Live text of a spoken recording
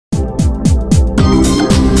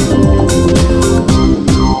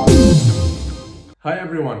Hi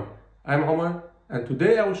everyone, I'm Omar and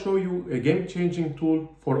today I will show you a game-changing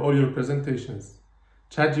tool for all your presentations,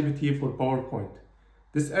 ChatGPT for PowerPoint.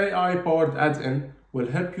 This AI-powered add-in will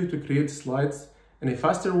help you to create slides in a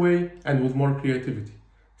faster way and with more creativity.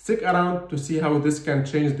 Stick around to see how this can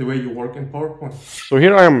change the way you work in PowerPoint. So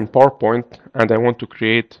here I am in PowerPoint and I want to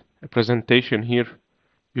create a presentation here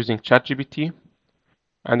using ChatGPT.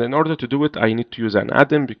 And in order to do it, I need to use an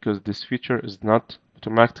add-in because this feature is not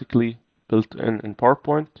automatically built in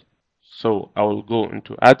PowerPoint. So I will go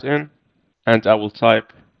into add-in and I will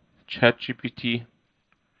type ChatGPT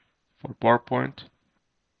for PowerPoint.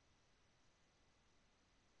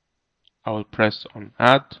 I will press on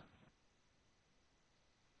add.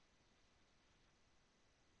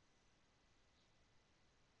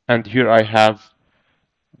 And here I have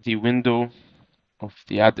the window of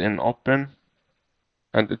the add-in open.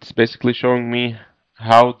 And it's basically showing me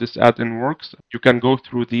how this add-in works. You can go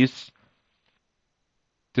through these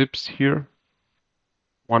tips here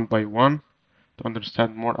one by one to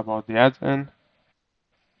understand more about the add-in.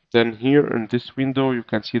 Then here in this window, you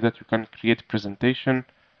can see that you can create presentation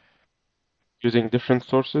using different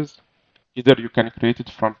sources. Either you can create it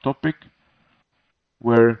from topic,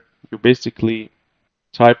 where you basically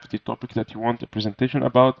type the topic that you want a presentation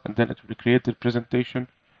about, and then it will create the presentation,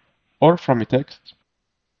 or from a text,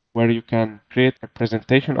 where you can create a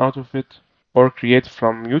presentation out of it, or create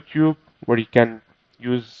from YouTube, where you can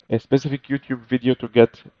use a specific YouTube video to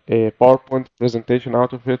get a PowerPoint presentation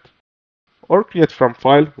out of it, or create from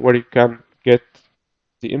file, where you can get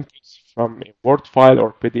the inputs from a Word file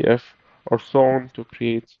or PDF or so on to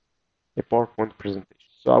create a PowerPoint presentation.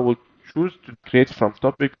 So I will choose to create from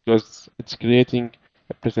topic because it's creating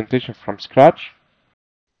a presentation from scratch.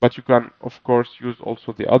 But you can, of course, use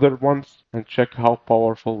also the other ones and check how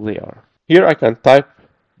powerful they are. Here I can type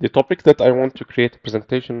the topic that I want to create a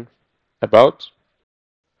presentation about.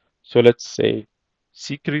 So let's say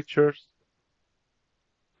sea creatures.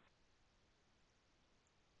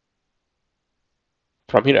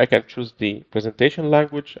 From here I can choose the presentation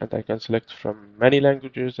language and I can select from many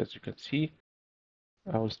languages, as you can see.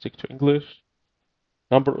 I will stick to English.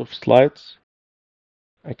 Number of slides.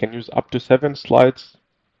 I can use up to 7 slides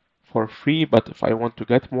for free, but if I want to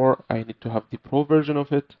get more, I need to have the pro version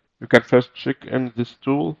of it. You can first check in this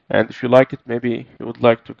tool, and if you like it, maybe you would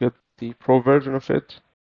like to get the pro version of it.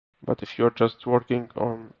 But if you're just working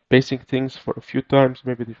on basic things for a few times,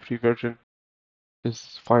 maybe the free version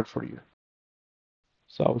is fine for you.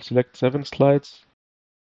 So I will select 7 slides.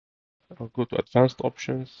 I'll go to advanced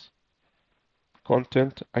options,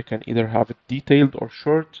 content. I can either have it detailed or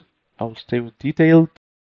short. I will stay with detailed.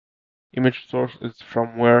 Image source is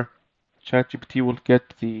from where ChatGPT will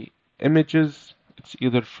get the images. It's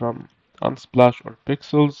either from Unsplash or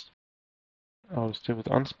Pixels. I'll stay with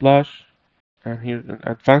Unsplash. And here in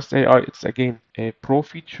Advanced AI, it's again a pro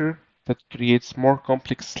feature that creates more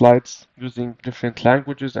complex slides using different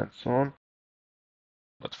languages and so on.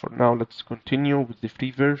 But for now, let's continue with the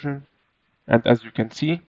free version. And as you can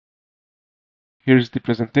see, here's the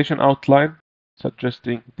presentation outline,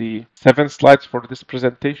 suggesting the 7 slides for this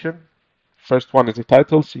presentation. First one is the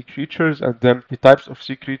title, sea creatures, and then the types of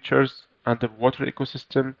sea creatures, underwater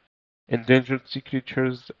ecosystem, endangered sea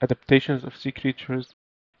creatures, adaptations of sea creatures,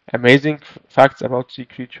 amazing facts about sea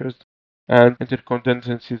creatures, and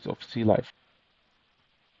interconsistencies of sea life.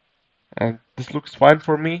 And this looks fine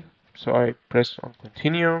for me, so I press on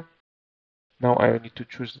continue. Now I need to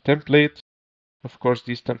choose the template. Of course,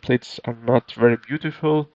 these templates are not very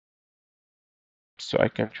beautiful, so I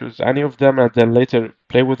can choose any of them and then later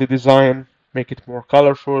play with the design, make it more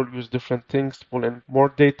colorful, use different things, pull in more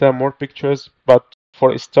data, more pictures. But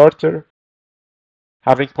for a starter,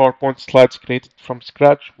 having PowerPoint slides created from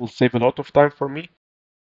scratch will save a lot of time for me.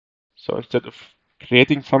 So instead of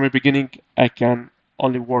creating from the beginning, I can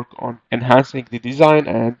only work on enhancing the design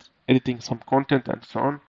and editing some content and so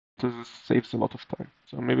on. So this saves a lot of time.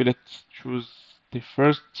 So maybe let's choose the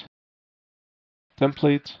first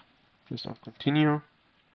template, press on continue,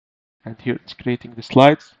 and here it's creating the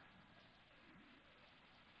slides.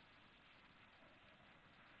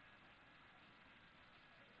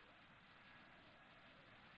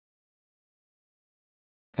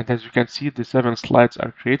 And as you can see, the 7 slides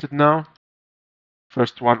are created now.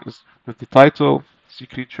 First one is with the title, Sea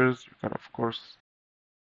Creatures. You can, of course,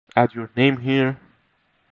 add your name here,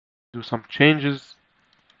 do some changes.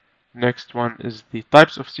 Next one is the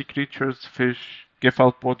types of sea creatures, fish,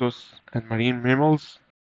 cephalopods, and marine mammals.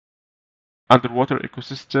 Underwater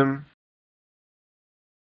ecosystem,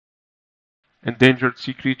 endangered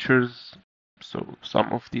sea creatures, so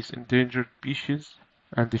some of these endangered species,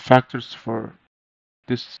 and the factors for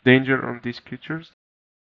this danger on these creatures,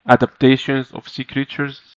 adaptations of sea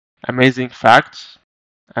creatures, amazing facts,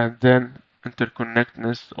 and then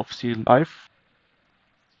interconnectedness of sea life.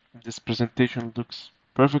 This presentation looks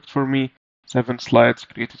perfect for me. 7 slides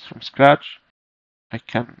created from scratch. I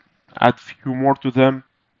can add few more to them,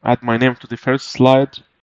 add my name to the first slide,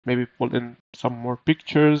 maybe pull in some more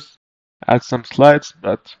pictures, add some slides,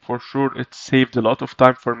 but for sure it saved a lot of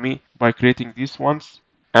time for me by creating these ones.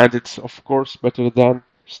 And it's of course better than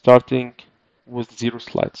starting with 0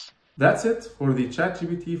 slides. That's it for the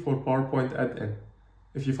ChatGPT for PowerPoint add-in.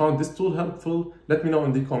 If you found this tool helpful, let me know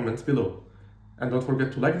in the comments below. And don't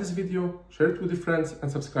forget to like this video, share it with your friends,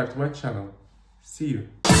 and subscribe to my channel. See you.